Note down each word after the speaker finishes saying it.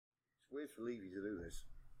weird for Levy to do this.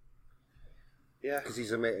 Yeah. Because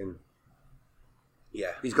he's admitting.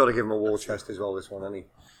 Yeah. He's got to give him a war chest as well, this one, hasn't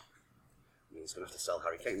he? He's going to have to sell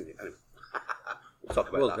Harry Kane, isn't he? Anyway. We'll talk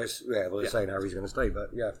about that. They're saying Harry's going to stay, but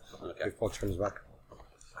yeah. Okay. If Poch comes back.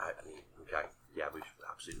 Okay. Yeah, we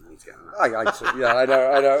absolutely need to get on that.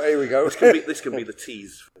 I know. Here we go. This can be the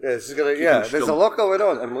tease. Yeah, this is gonna. Yeah, there's a lot going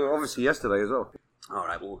on, and obviously yesterday as well. All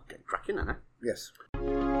right, we'll get cracking then, eh? Yes.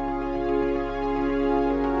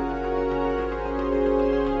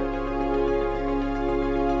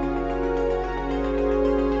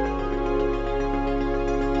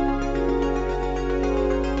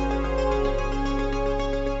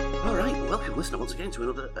 Listener, once again to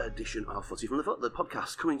another edition of Footy from the Foot, the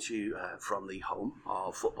podcast coming to you from the home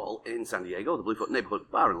of football in San Diego, the Bluefoot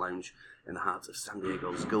Neighborhood Bar and Lounge in the heart of San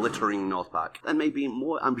Diego's glittering North Park. There may be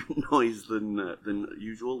more ambient noise than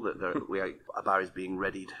usual. A bar is being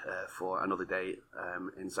readied for another day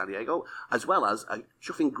in San Diego, as well as a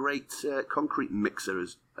chuffing great concrete mixer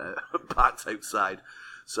is parked outside.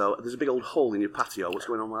 So there's a big old hole in your patio. What's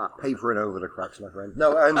going on with that? Papering over the cracks, my friend.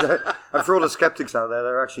 No, and for all the sceptics out there,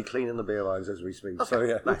 they're actually cleaning the beer lines as we speak. Okay. So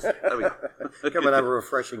yeah, nice. There we go. Come and have a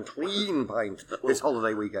refreshing, clean pint this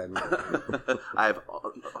holiday weekend. I have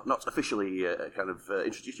not officially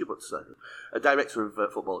introduced you, but a director of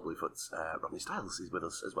football at Bluefoot, Rodney Styles, is with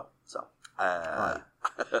us as well. So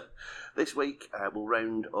this week we'll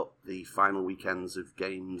round up the final weekends of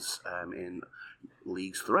games in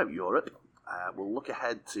leagues throughout Europe. We'll look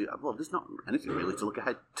ahead to... Well, there's not anything really to look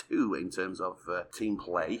ahead to in terms of team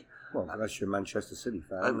play. Well, unless you're a Manchester City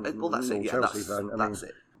fan. Well, that's it. Yeah, Chelsea fan. That's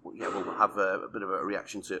it. Yeah, we'll have a bit of a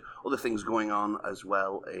reaction to other things going on as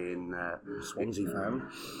well in... Swansea fan.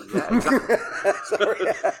 Yeah, exactly.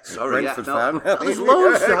 Sorry, Brentford fan. There's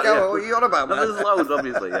loads. What are you on about, man? There's loads,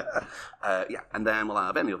 obviously, yeah. And then we'll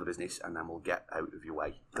have any other business, and then we'll get out of your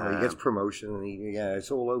way. He gets promotion, and it's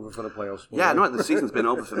all over for the playoffs. Yeah, no, the season's been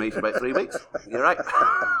over for me for about 3 weeks. You're right.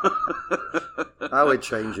 How it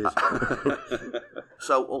changes.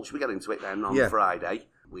 So, should we get into it then? On Friday,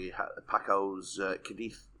 we had Paco's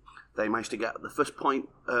Cadiz. They managed to get the first point.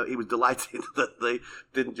 He was delighted that they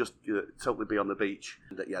didn't just totally be on the beach.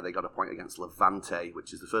 They got a point against Levante,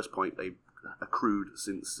 which is the first point they accrued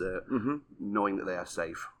since knowing that they are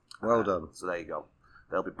safe. Well done. So there you go.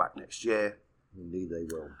 They'll be back next year. Indeed they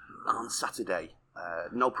will. On Saturday,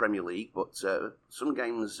 no Premier League, but some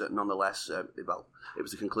games nonetheless. It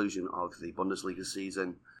was the conclusion of the Bundesliga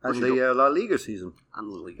season. And the La Liga season. And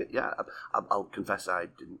La Liga, yeah. I'll confess I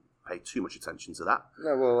didn't pay too much attention to that.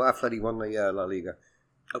 No, well, Atleti won the La Liga.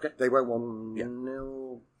 Okay. They went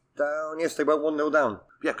 1-0 down. Yes, they went 1-0 down.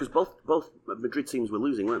 Yeah, because both Madrid teams were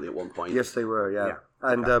losing, weren't they, at one point? Yes, they were, yeah.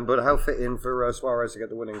 And but how fitting for Suarez to get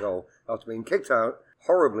the winning goal after being kicked out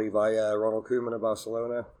horribly by Ronald Koeman of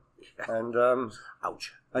Barcelona. And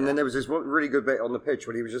ouch. And then there was this really good bit on the pitch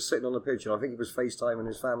when he was just sitting on the pitch, and I think he was FaceTiming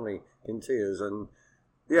his family in tears, and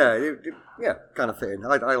kind of fitting.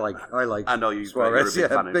 I like. I know you. Suarez, you're a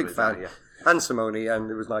big fan. Big fan. Yeah. And Simone, and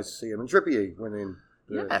it was nice to see him. And Trippier winning.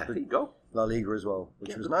 There you go. La Liga as well,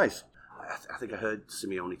 which was nice. I think I heard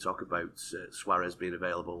Simeone talk about Suarez being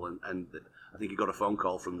available, and I think he got a phone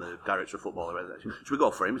call from the director of football. Should we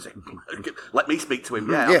go for him? He said, let me speak to him.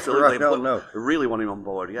 Yeah, absolutely. Right. No. I really want him on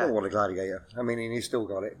board, yeah. Oh, what a gladiator. I mean, he's still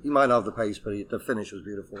got it. He might not have the pace, but the finish was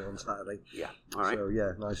beautiful on Saturday. Yeah, all right. So,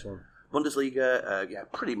 yeah, nice one.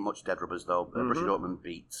 Bundesliga, pretty much dead rubbers, though. Borussia Dortmund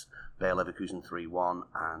beat Bayer Leverkusen 3-1,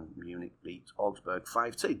 and Munich beat Augsburg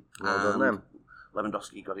 5-2. Well done, them.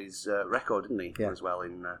 Lewandowski got his record, didn't he, as well,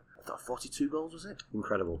 in, 42 goals, was it?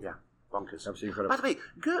 Incredible. Yeah, bonkers. Absolutely incredible. By the way,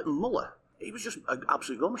 Gerd Muller, he was just an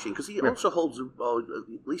absolute goal machine, because he also holds,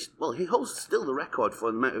 he holds still the record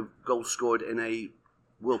for the amount of goals scored in a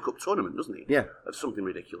World Cup tournament, doesn't he? Yeah. That's something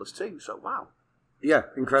ridiculous, too, so wow. Yeah,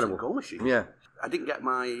 incredible. Goal machine. Yeah. I didn't get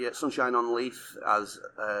my sunshine on Leith as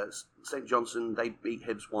St Johnstone. They beat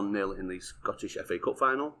Hibs 1-0 in the Scottish FA Cup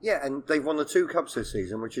final. Yeah, and they've won the 2 cups this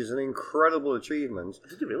season, which is an incredible achievement.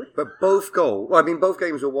 Did they really? But both both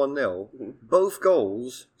games were 1-0. Mm-hmm. Both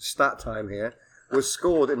goals, stat time here, were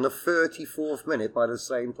scored in the 34th minute by the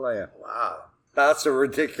same player. Wow. That's a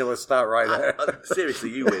ridiculous stat right there. Seriously,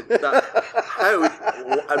 you win. How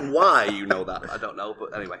and why you know that, I don't know,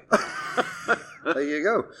 but anyway. There you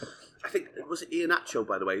go. I think was it Iheanacho,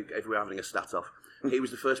 by the way, if we're having a stat off. He was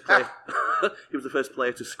the first player. He was the first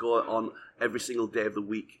player to score on every single day of the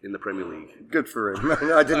week in the Premier League. Good for him.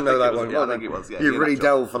 I didn't know that one. Yeah, I think it was. Yeah, You've really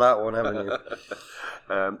delved for that one, haven't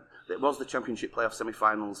you? It was the Championship playoff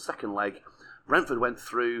semi-finals, second leg. Brentford went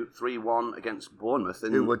through 3-1 against Bournemouth.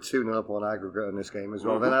 Who were 2-0 up on aggregate in this game as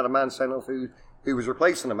well. Then had a man sent off who was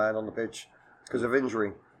replacing a man on the pitch because of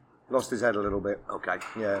injury. lost his head a little bit. Okay.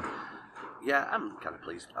 Yeah. Yeah, I'm kind of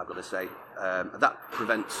pleased, I've got to say. That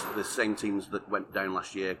prevents the same teams that went down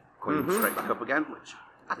last year going straight back up again, which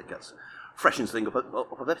I think that's freshens things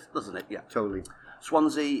up a bit, doesn't it? Yeah. Totally.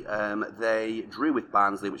 Swansea, they drew with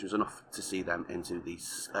Barnsley, which was enough to see them into the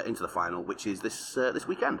final, which is this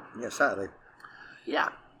weekend. Yeah, Saturday. Yeah,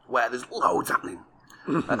 where there's loads happening.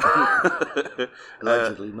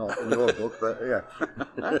 Allegedly not in your book, but yeah.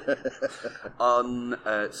 On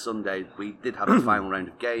Sunday, we did have the final round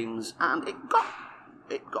of games, and it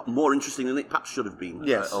got more interesting than it perhaps should have been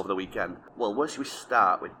over the weekend. Well, where should we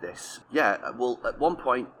start with this? Yeah, well, at one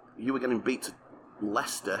point, you were getting beat to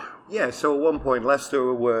Leicester. Yeah, so at one point,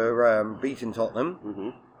 Leicester were beating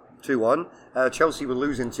Tottenham 2-1. Chelsea were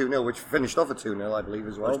losing 2-0, which finished off at 2-0, I believe,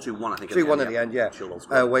 as well. It was 2-1, I think. 2-1 at the end, yeah.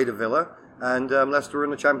 Away to Villa. And Leicester were in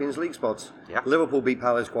the Champions League spots. Yeah. Liverpool beat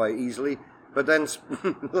Palace quite easily. But then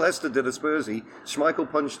Leicester did a Spursy.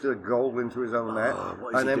 Schmeichel punched a goal into his own net.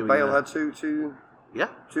 And then Bale had two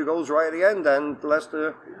goals right at the end. And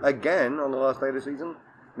Leicester, again, on the last day of the season,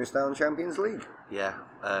 missed out on Champions League. Yeah.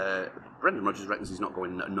 Brendan Rodgers reckons he's not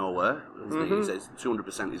going nowhere. He says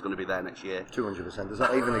 200% he's going to be there next year. 200%. Does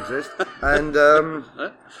that even exist? And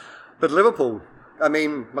but Liverpool, I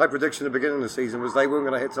mean, my prediction at the beginning of the season was they weren't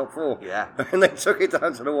going to hit top 4. Yeah. And they took it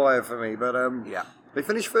down to the wire for me. But they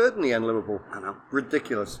finished third in the end, Liverpool. I know.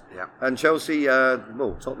 Ridiculous. Yeah. And Chelsea,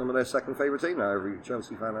 Tottenham are their second favourite team now, every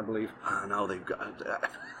Chelsea fan, I believe. I know, they've got...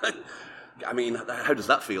 I mean, how does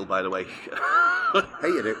that feel, by the way?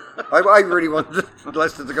 Hated it. I really wanted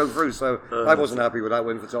Leicester to go through, so I wasn't happy with that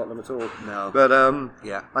win for Tottenham at all. No. But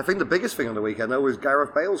I think the biggest thing on the weekend, though, was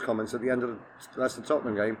Gareth Bale's comments at the end of the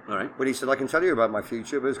Leicester-Tottenham game. All right. When he said, I can tell you about my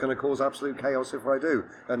future, but it's going to cause absolute chaos if I do,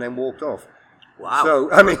 and then walked off. Wow.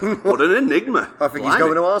 So, I mean... what an enigma. I think he's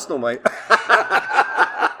going to Arsenal, mate.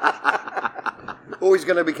 Or he's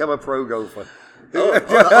going to become a pro golfer.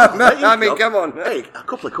 I mean, come on. Hey, a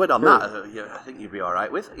couple of quid on that, I think you'd be all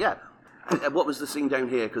right with. Yeah. What was the scene down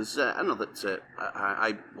here? Because I know that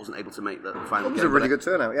I wasn't able to make the final game. It was a really good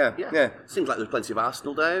turnout, yeah. Seems like there was plenty of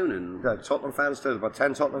Arsenal down. And Tottenham fans turned up. About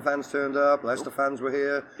 10 Tottenham fans turned up. Leicester fans were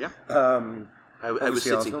here. Yeah. How was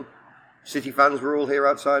City? Arsenal. City fans were all here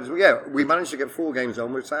outside as well. Yeah, we managed to get 4 games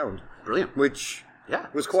on with sound. Brilliant. Which... Yeah.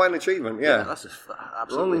 Was quite an achievement, yeah. That's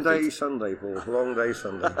absolutely long day Sunday, Paul. Long day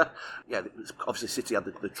Sunday. Yeah, obviously City had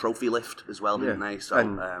the trophy lift as well, didn't they? So,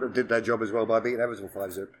 and did their job as well by beating Everton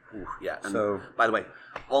 5-0. Yeah, and by the way,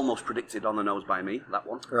 almost predicted on the nose by me, that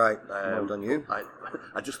one. Right, well done you. I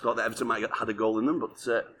just thought that Everton might have had a goal in them, but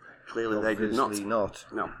clearly obviously they did not.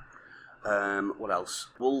 No. What else?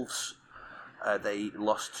 Wolves... they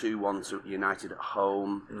lost 2-1 to United at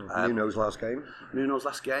home. Nuno's last game.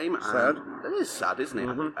 Sad. It is sad, isn't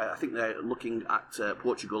it? I think they're looking at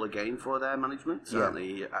Portugal again for their management. Yeah.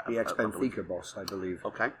 The ex-Benfica boss, I believe.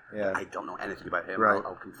 Okay. Yeah. I don't know anything about him, right.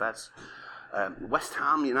 I'll confess. West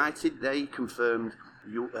Ham United, they confirmed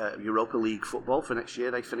Europa League football for next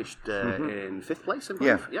year. They finished in 5th place, I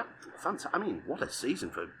believe. Yeah. Fantastic. I mean, what a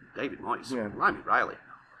season for David Moyes. Yeah. Blimey, Riley.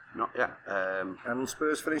 And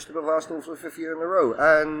Spurs finished above Arsenal for the 5th year in a row,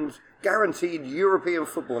 and guaranteed European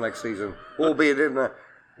football next season, albeit in the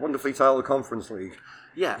wonderfully titled Conference League.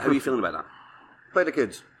 Yeah, how are you feeling about that? Play the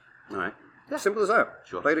kids. All right. Yeah. Simple as that.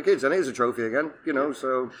 Sure. Play the kids, and here's a trophy again,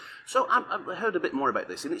 so... So I've heard a bit more about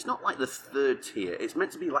this, and it's not like the 3rd tier. It's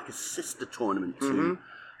meant to be like a sister tournament to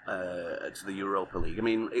the Europa League. I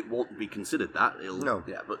mean, it won't be considered that. No.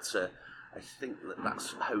 Yeah, but... I think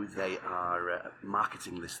that's how they are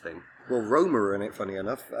marketing this thing. Well, Roma are in it, funny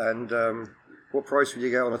enough, and what price would you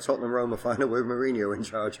get on a Tottenham-Roma final with Mourinho in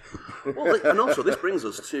charge? Well, and also this brings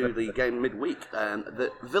us to the game midweek,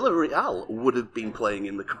 that Villarreal would have been playing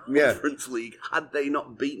in the Conference League had they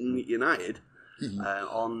not beaten United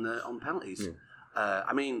on penalties. Yeah.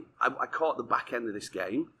 I mean, I caught the back end of this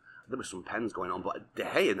game. There were some pens going on, but De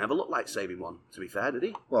Gea never looked like saving one, to be fair, did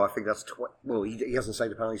he? Well, I think that's... he hasn't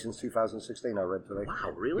saved a penalty since 2016, I read today.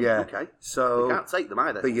 Wow, really? Yeah. Okay. So... You can't take them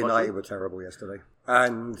either. But United were terrible yesterday.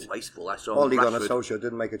 And... Wasteful, I saw Ole Gunnar Solskjaer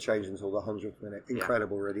didn't make a change until the 100th minute.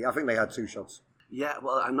 Incredible, really. I think they had 2 shots. Yeah,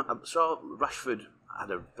 well, I saw Rashford had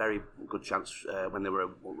a very good chance when they were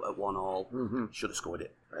at 1-1. Should have scored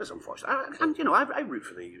it. It's unfortunate. I root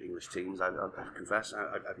for the English teams. I confess.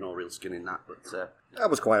 I have no real skin in that, but... I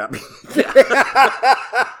was quite happy. yeah,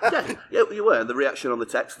 you were. The reaction on the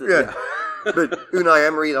text. But Unai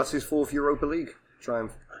Emery, that's his 4th Europa League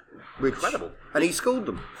triumph. Incredible. And he schooled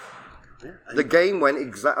them. Yeah, the game went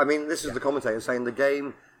exactly... I mean, this is the commentator saying the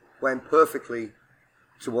game went perfectly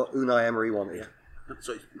to what Unai Emery wanted.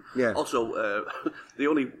 So, also, the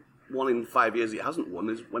only 1 in 5 years he hasn't won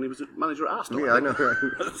is when he was a manager at Arsenal. Yeah, I know.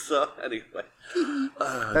 So, anyway.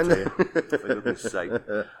 Dear, for goodness sake.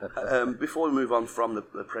 Before we move on from the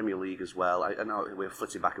Premier League as well, I know we're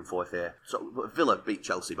flitting back and forth here. So Villa beat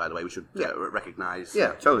Chelsea, by the way. We should recognise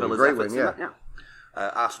totally. Villa's Great efforts win, in that.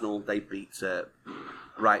 Arsenal, they beat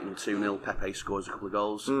Brighton 2-0. Pepe scores a couple of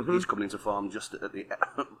goals. He's coming into form just at the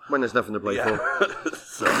when there's nothing to play for.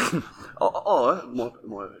 So, or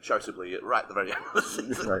more charitably, right at the very end of the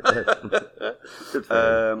season. Right.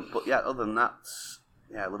 But yeah, other than that,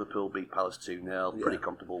 Liverpool beat Palace 2-0. Pretty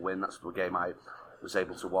comfortable win. That's the game I was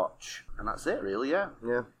able to watch, and that's it, really. Yeah.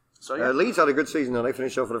 So Leeds had a good season, and they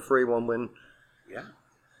finished off with a 3-1 win. Yeah.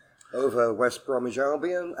 Over West Bromwich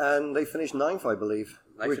Albion, and they finished 9th, I believe.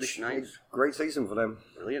 They finished 9th. Great season for them.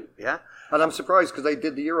 Brilliant, yeah. And I'm surprised because they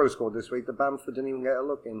did the Euro squad this week. The Bamford didn't even get a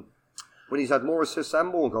look in. When he's had more assists and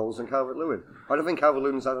more goals than Calvert-Lewin. I don't think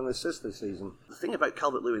Calvert-Lewin's had an assist this season. The thing about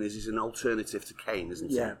Calvert-Lewin is he's an alternative to Kane, isn't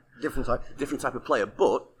he? Yeah, different type. Different type of player.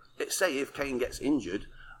 But, say if Kane gets injured,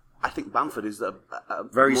 I think Bamford is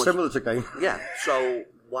very similar to Kane. Yeah, so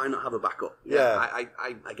why not have a backup? Yeah. I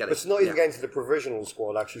get it. But not even getting to the provisional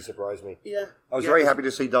squad actually surprised me. Yeah. I was very happy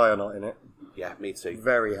to see Dyer not in it. Yeah, me too.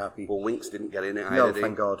 Very happy. Well, Winks didn't get in it either. No,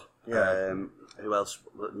 thank God. Yeah. Who else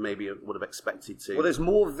maybe would have expected to? Well, there's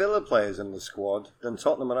more Villa players in the squad than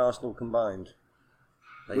Tottenham and Arsenal combined.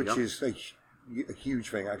 Which is a huge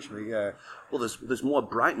thing, actually, yeah. Well, there's more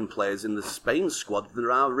Brighton players in the Spain squad than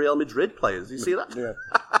there are Real Madrid players. You see that? Yeah.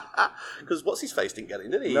 Because what's his face didn't get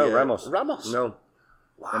in, did he? No, Ramos. No.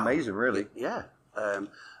 Wow. Amazing, really. Yeah.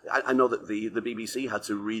 I know that the BBC had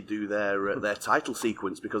to redo their title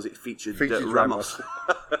sequence because it featured Ramos.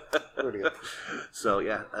 Brilliant. So,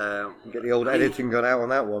 yeah. Get the old editing gun out on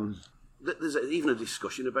that one. There's even a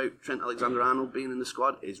discussion about Trent Alexander-Arnold being in the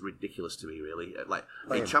squad is ridiculous to me, really. Like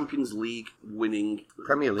a Champions League winning,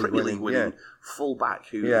 Premier League winning full-back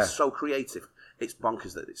who is so creative. It's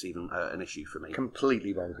bonkers that it's even an issue for me.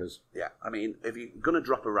 Completely bonkers. Yeah, I mean, if you're going to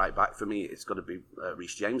drop a right back, for me, it's got to be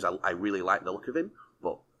Reece James. I really like the look of him,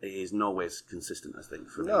 but it is no way as consistent as thing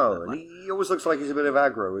for me. No, and he always looks like he's a bit of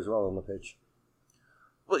aggro as well on the pitch.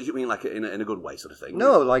 Well, you mean like in a good way, sort of thing?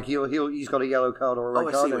 No, like he's got a yellow card or a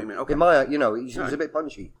red card. I see what you mean. Okay. In my, he's a bit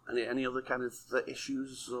punchy. Any other kind of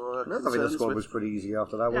issues or no, I think the squad was pretty easy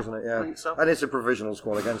after that, wasn't it? Yeah, I think so. And it's a provisional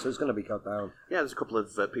squad again, so it's going to be cut down. Yeah, there's a couple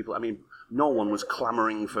of people. I mean, no one was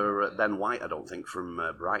clamouring for Ben White, I don't think, from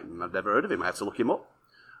Brighton. I've never heard of him. I had to look him up.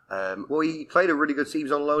 Well, he played a really good season. He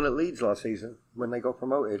was on loan at Leeds last season when they got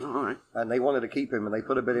promoted. Oh, all right. And they wanted to keep him, and they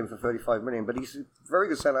put a bid in for 35 million. But he's a very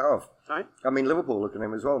good centre-half. Right. I mean, Liverpool look at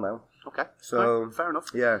him as well now. Okay. So right. Fair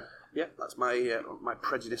enough. Yeah. Yeah, that's my my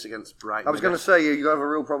prejudice against Brighton. I was going to say, you have a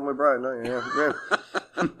real problem with Brighton, don't you?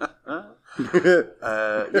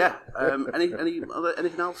 Yeah.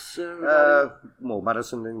 Anything else? Well,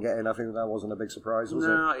 Maddison didn't get in. I think that wasn't a big surprise, was it?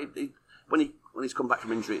 No, when he's come back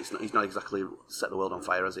from injury, he's not exactly set the world on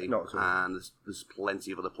fire, has he? Not at all. And there's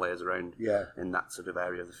plenty of other players around in that sort of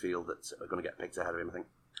area of the field that are going to get picked ahead of him, I think.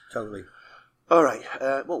 Totally. All right.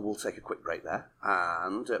 Well, we'll take a quick break there,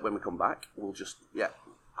 and when we come back, we'll just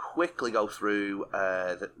quickly go through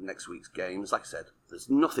the next week's games. Like I said, there's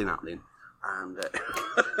nothing happening, and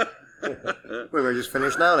we're just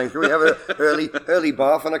finished now. Then can we have an early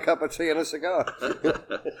bath and a cup of tea and a cigar?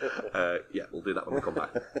 Yeah, we'll do that when we come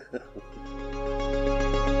back.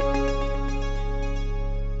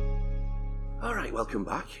 All right, welcome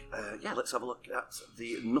back. Let's have a look at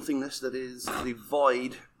the nothingness that is the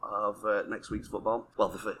void of next week's football.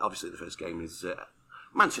 Well, obviously the first game is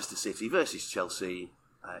Manchester City versus Chelsea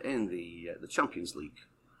in the Champions League.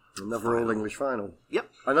 Another all-English final.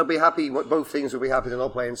 Yep. And I'll be happy, both teams will be happy to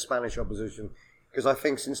not play in Spanish opposition, because I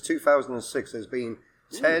think since 2006 there's been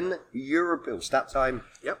 10 European... Stat time.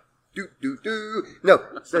 Yep. No,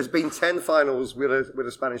 there's been 10 finals with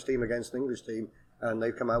a Spanish team against an English team, and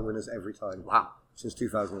they've come out winners every time. Wow. Since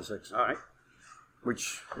 2006. All right.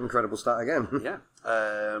 Which, incredible stat again. Yeah.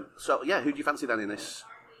 Who do you fancy then in this?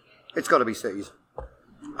 It's got to be City's.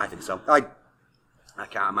 I think so. I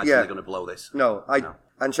can't imagine they're going to blow this. No.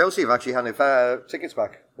 And Chelsea have actually handed tickets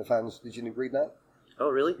back, the fans. Did you read that? Oh,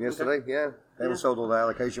 really? Yesterday, okay. Yeah. They haven't sold all their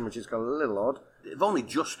allocation, which is kind of a little odd. They've only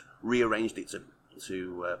just rearranged it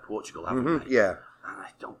to Portugal, haven't they? Yeah. And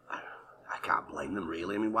I can't blame them,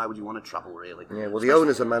 really. I mean, why would you want to travel, really? Yeah, well, the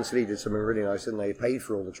owners of Man City did something really nice, didn't they? Paid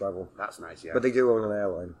for all the travel. That's nice, yeah. But they do own an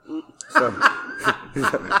airline. So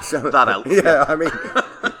that helps. Yeah, I mean,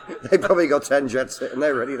 They probably got 10 jets sitting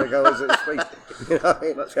there ready to go as it speaks. You know what I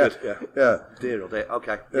mean? That's good, yeah. Dear, oh dear,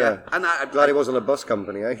 okay. Yeah. And I'm glad it wasn't a bus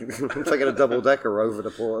company, eh? Taking a double-decker over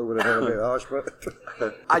the port would have been a bit harsh,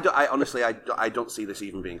 but... I honestly don't see this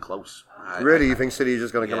even being close. Really? You think City are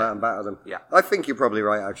just going to come out and batter them? Yeah. I think you're probably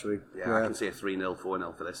right, actually. Yeah, I can see a 3-0,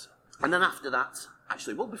 4-0 for this. And then after that,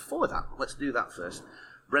 actually, well, before that, let's do that first.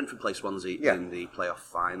 Brentford play Swansea in the playoff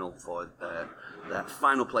final for their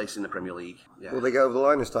final place in the Premier League. Yeah. Will they get over the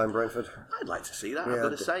line this time, Brentford? I'd like to see that, I've got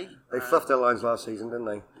to say. They fluffed their lines last season, didn't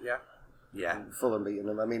they? Yeah. Fulham beating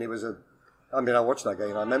them. I mean, I watched that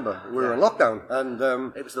game, I remember. We were in lockdown,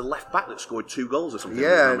 and... it was the left-back that scored 2 goals or something.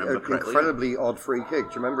 Yeah, an incredibly odd free kick.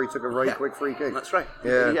 Do you remember he took a very quick free kick? That's right.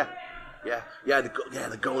 Yeah,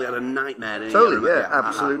 the goalie had a nightmare. Totally,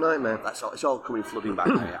 absolute nightmare. It's all coming flooding back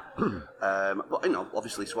now, but,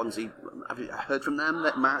 obviously Swansea, have you heard from them?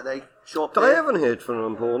 They short I haven't heard from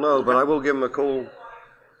them, Paul, no, but I will give them a call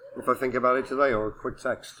if I think about it today, or a quick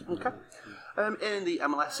text. Okay. In the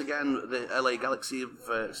MLS again, the LA Galaxy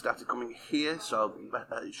have started coming here, so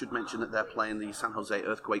I should mention that they're playing the San Jose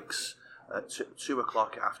Earthquakes at 2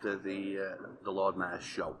 o'clock after the Lord Mayor's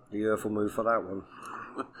show. The earthful move for that one.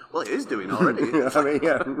 Well, it is doing already. I mean,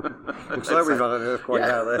 yeah. Looks like we've had an earthquake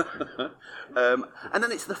out there. And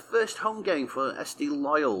then it's the first home game for SD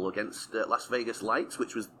Loyal against Las Vegas Lights,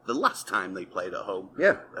 which was the last time they played at home.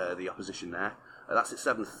 Yeah. The opposition there. That's at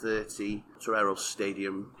 7:30, Torero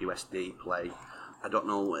Stadium, USD play. I don't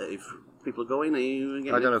know if people are going. Are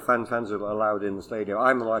you I don't know if fans are allowed in the stadium.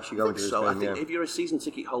 I'm actually going to this game, I think if you're a season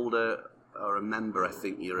ticket holder or a member, I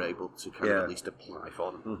think you're able to kind of at least apply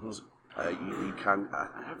for them. Mm-hmm. You can.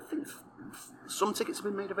 I think some tickets have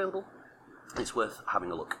been made available. It's worth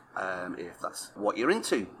having a look if that's what you're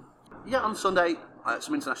into. Yeah, on Sunday,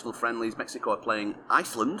 some international friendlies. Mexico are playing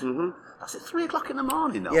Iceland. Mm-hmm. That's at 3 o'clock in the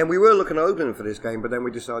morning, though. Yeah, and we were looking at opening for this game, but then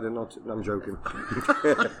we decided not to. I'm joking.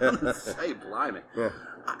 Say, blimey. Yeah.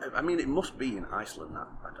 I mean, it must be in Iceland,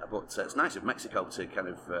 but it's nice of Mexico to kind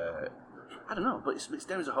of... I don't know, but it's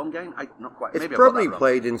down as a home game. Not quite. It's probably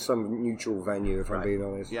played in some neutral venue, if I'm being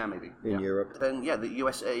honest. Yeah, maybe. In Europe. Then, the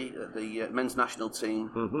USA, the men's national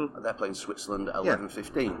team, they're playing Switzerland at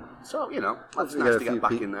 11:15. So, it's nice to get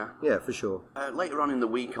back in there. Yeah, for sure. Later on in the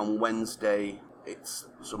week, on Wednesday, it's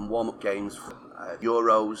some warm-up games for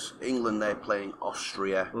Euros. England, they're playing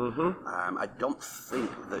Austria. Mm-hmm. I don't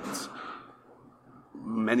think that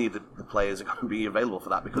many of the players are going to be available for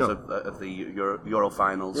that because of the Euro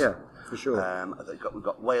finals. Yeah. For sure. We've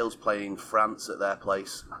got Wales playing France at their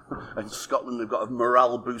place, and Scotland have got a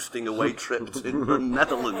morale-boosting away trip to the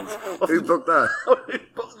Netherlands. Who booked that? Who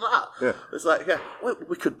booked that? Yeah. It's like,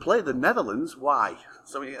 we could play the Netherlands. Why?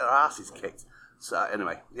 So we get our asses kicked. So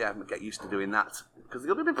anyway, we get used to doing that because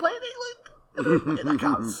they're going to be playing England. I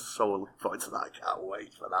can't so look forward to that. I can't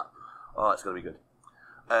wait for that. Oh, it's going to be good.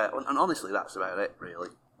 And honestly, that's about it, really.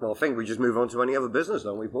 Well, I think we just move on to any other business,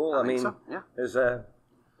 don't we, Paul? I mean, so, yeah.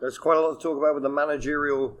 There's quite a lot to talk about with the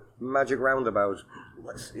managerial magic roundabout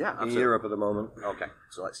in Europe at the moment. Okay,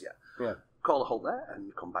 so let's call a halt there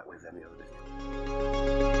and come back with any other business.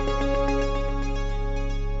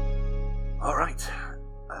 All right,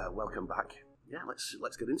 welcome back. Yeah,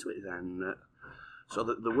 let's get into it then. So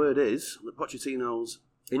the word is that Pochettino's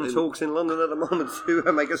in talks in London at the moment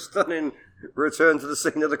to make a stunning return to the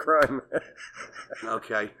scene of the crime.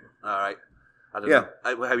 Okay, all right. I don't know.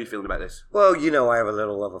 How are you feeling about this? Well, I have a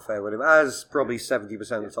little love affair with him, as probably 70%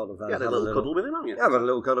 of Tottenham fans. Yeah, a little cuddle with him, haven't you? Yeah, I have a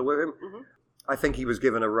little cuddle with him. Mm-hmm. I think he was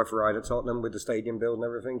given a rough ride at Tottenham with the stadium build and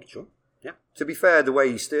everything. Sure. Yeah. To be fair, the way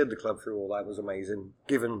he steered the club through all that was amazing,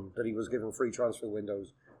 given that he was given free transfer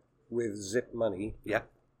windows with zip money. Yeah.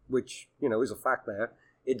 Which, is a fact there.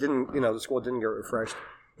 It didn't, the squad didn't get refreshed.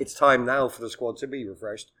 It's time now for the squad to be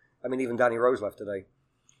refreshed. I mean, even Danny Rose left today.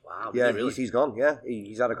 Wow. Yeah, really? he's gone. Yeah,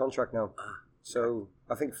 he's out of contract now. So,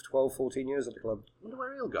 I think for 12, 14 years at the club. I wonder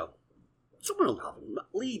where he'll go. Someone will have him.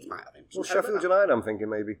 Leeds might have him. Well, Sheffield United, I'm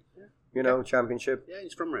thinking, maybe. Yeah. Championship. Yeah,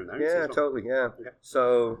 he's from around there. Yeah, totally, yeah. Okay.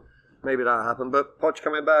 So, maybe that'll happen. But Poch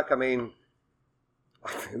coming back, I mean,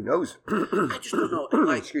 who knows? I just don't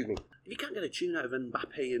know. Excuse me. If you can't get a tune out of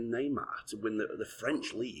Mbappe and Neymar to win the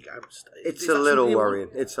French league, it's a little worrying.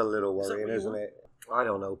 It's a little worrying, isn't it? I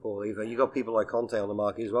don't know, Paul, either. You got people like Conte on the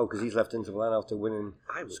market as well, because he's left Inter Milan after winning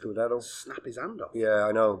Scudetto. Snap his hand off. Yeah,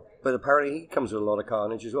 I know. But apparently he comes with a lot of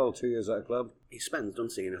carnage as well, 2 years at a club. He spends,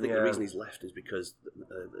 doesn't he? And I think the reason he's left is because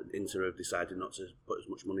Inter have decided not to put as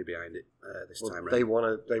much money behind it this time around. They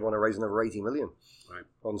want to raise another 80 million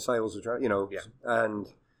on sales, and...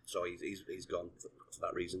 So he's gone for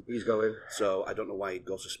that reason. He's going. So I don't know why he'd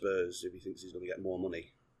go to Spurs if he thinks he's going to get more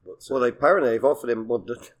money. But, well, apparently they've offered him. Well,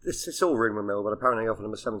 it's all rumour mill, but apparently they offered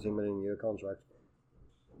him a 17 million a year contract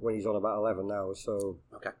when he's on about 11 now. So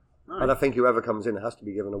okay. Right. And I think whoever comes in has to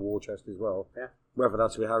be given a war chest as well. Yeah. Whether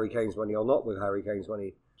that's with Harry Kane's money or not with Harry Kane's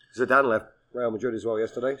money. Zidane left Real Madrid as well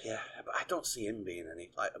yesterday. Yeah, but I don't see him being any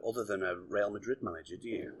other than a Real Madrid manager, do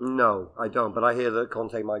you? No, I don't. But I hear that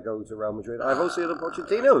Conte might go to Real Madrid. I've also heard that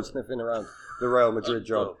Pochettino sniffing around the Real Madrid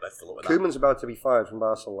job. Koeman's about to be fired from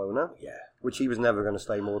Barcelona. Yeah. Which he was never going to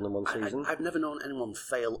stay more than one season. I've never known anyone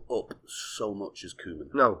fail up so much as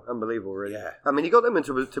Koeman. No, unbelievable, really. Yeah. I mean, he got them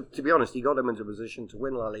into, to be honest, he got them into a position to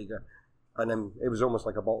win La Liga. And then it was almost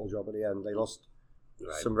like a bottle job at the end. They lost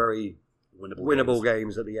some very winnable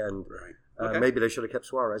games at the end. Right. Okay. Maybe they should have kept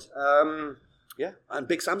Suarez. Yeah, and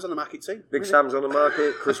Big Sam's on the market too. Big Sam's on the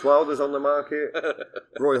market. Chris Wilder's on the market.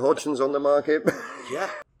 Roy Hodgson's on the market. Yeah.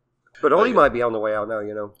 But Ollie might be on the way out now,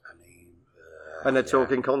 you know. I mean... and they're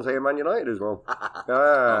talking Conte and Man United as well. Oh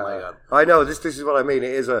my God. I know, this is what I mean.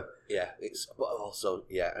 It is a... Yeah, but also,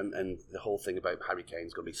 and the whole thing about Harry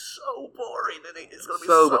Kane's going to be so boring, isn't it? It's going to be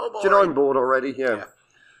so boring. Do you know I'm bored already? Yeah.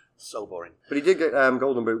 So boring. But he did get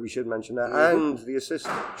Golden Boot, we should mention that, and the assist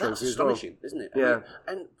trophy. That's astonishing, isn't it? Yeah.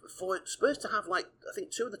 And for Spurs to have, I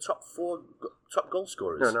think 2 of the top 4 top goal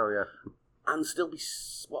scorers. Yeah. And still be,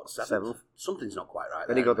 what, 7th? Something's not quite right.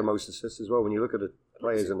 And he got the most assists as well. When you look at the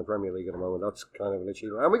players in the Premier League at the moment, that's kind of an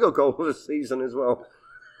achievement. And we got goal of the season as well.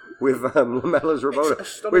 With Lamella's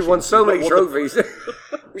Rabona. We've won so many trophies.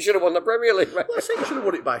 We should have won the Premier League, right? Well, I think you should have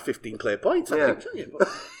won it by 15 clear points, I think, shouldn't you? But...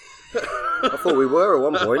 I thought we were at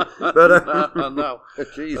one point. But, no.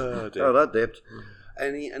 Jeez. Oh, that dipped.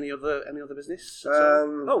 Any other business?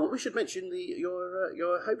 We should mention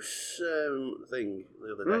your house thing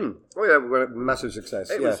the other day. Oh yeah, we had a massive success.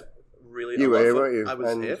 It was really. You were here, weren't you? I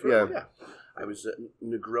was here. Yeah. I was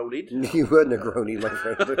Negronied. You were Negronied, my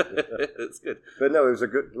friend. It's good. But no, it was a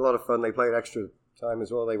lot of fun. They played extra time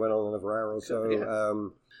as well. They went on another hour or so.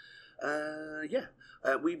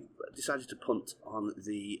 We decided to punt on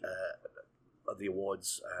the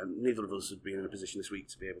awards. Neither of us had been in a position this week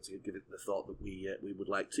to be able to give it the thought that we would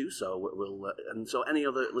like to. So we'll and so any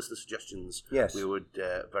other listener suggestions, we would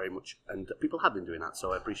very much. And people have been doing that,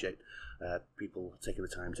 so I appreciate people taking the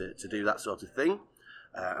time to do that sort of thing.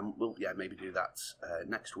 And we'll maybe do that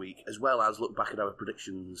next week, as well as look back at our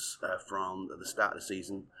predictions from the start of the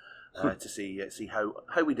season to see how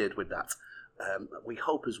we did with that. We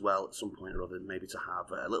hope as well at some point or other maybe to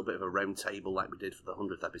have a little bit of a round table like we did for the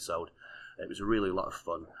 100th episode. It was really a lot of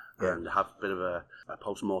fun and have a bit of a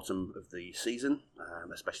post-mortem of the season,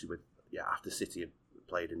 especially with after City have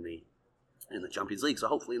played in the Champions League. So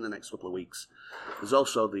hopefully in the next couple of weeks. There's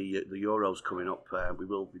also the Euros coming up. We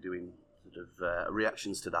will be doing sort of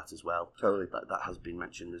reactions to that as well. Totally. That has been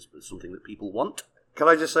mentioned as something that people want. Can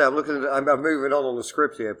I just say, I'm moving on the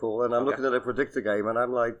script here, Paul, and I'm looking at a predictor game, and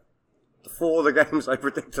I'm like, 4 of the games I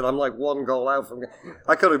predicted, I'm like 1 goal out from...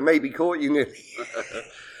 I could have maybe caught you nearly.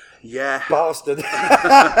 Yeah. Bastard. Look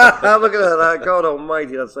at that. God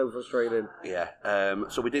almighty, that's so frustrating. Yeah.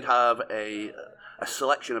 So we did have a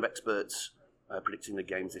selection of experts predicting the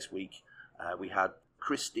games this week. We had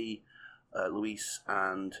Christy, Luis,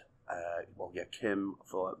 and Kim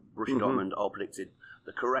for Borussia Dortmund all predicted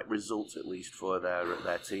the correct results, at least, for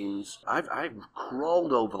their teams. I've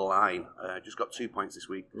crawled over the line. Just got 2 points this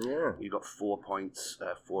week. Yeah. You got 4 points,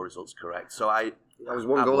 4 results correct. So I was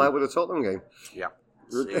 1 goal out with the Tottenham game. Yeah.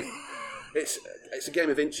 It's a game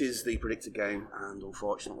of inches, the predicted game, and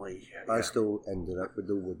unfortunately... I still ended up with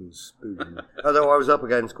the wooden spoon. Although I was up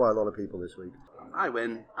against quite a lot of people this week. I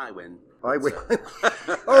win. All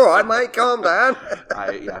right, mate, calm down.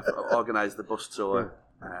 I organised the bus tour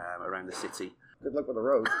around the city. Good luck with the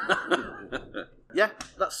road.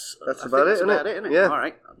 That's about it, isn't it? Yeah. All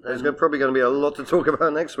right. There's probably going to be a lot to talk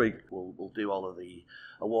about next week. We'll do all of the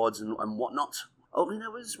awards and whatnot. Opening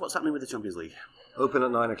hours, what's happening with the Champions League? Open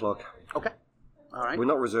at 9 o'clock. Okay. All right. We're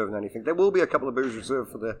not reserving anything. There will be a couple of booths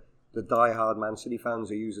reserved for the die-hard Man City fans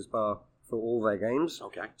who use this bar for all their games.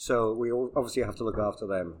 Okay. So we obviously have to look after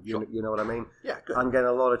them. Sure. You know what I mean? Yeah, good. I'm getting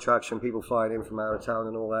a lot of traction, people flying in from out of town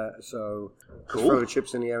and all that. So cool. Just throw the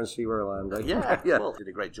chips in the air and see where I land. Eh? Yeah. Well, did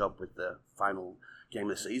a great job with the final game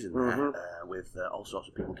of the season with all sorts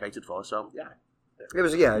of people catered for. So, yeah. It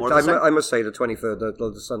was, I must say the 23rd,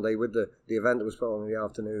 the Sunday, with the event that was put on in the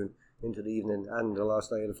afternoon into the evening and the last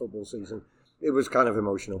day of the football season, it was kind of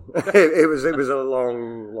emotional. it was a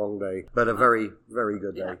long day, but a very, very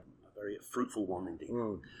good day. A very fruitful one indeed.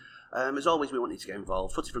 As always, we want you to get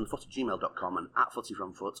involved. footyfromthefoot@gmail.com and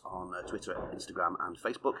 @footyfromfoot on Twitter, Instagram and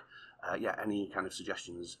Facebook. Any kind of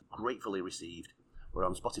suggestions, gratefully received. We're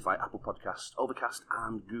on Spotify, Apple Podcasts, Overcast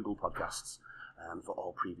and Google Podcasts. for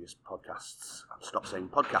all previous podcasts. Stop saying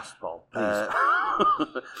podcast, Paul.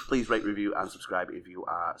 Please rate, review, and subscribe if you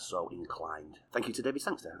are so inclined. Thank you to David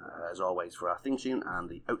Sangster, as always, for our theme tune and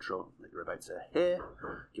the outro that you're about to hear.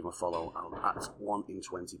 Give him a follow at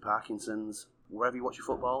 1in20 Parkinson's. Wherever you watch your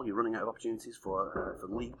football, you're running out of opportunities for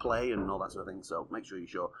league play and all that sort of thing, so make sure you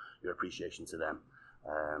show your appreciation to them.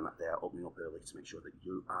 They are opening up early to make sure that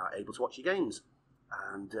you are able to watch your games.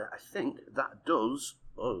 And I think that does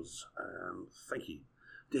us. Thank you,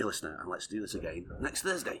 dear listener, and let's do this again next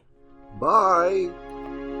Thursday.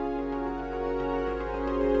 Bye!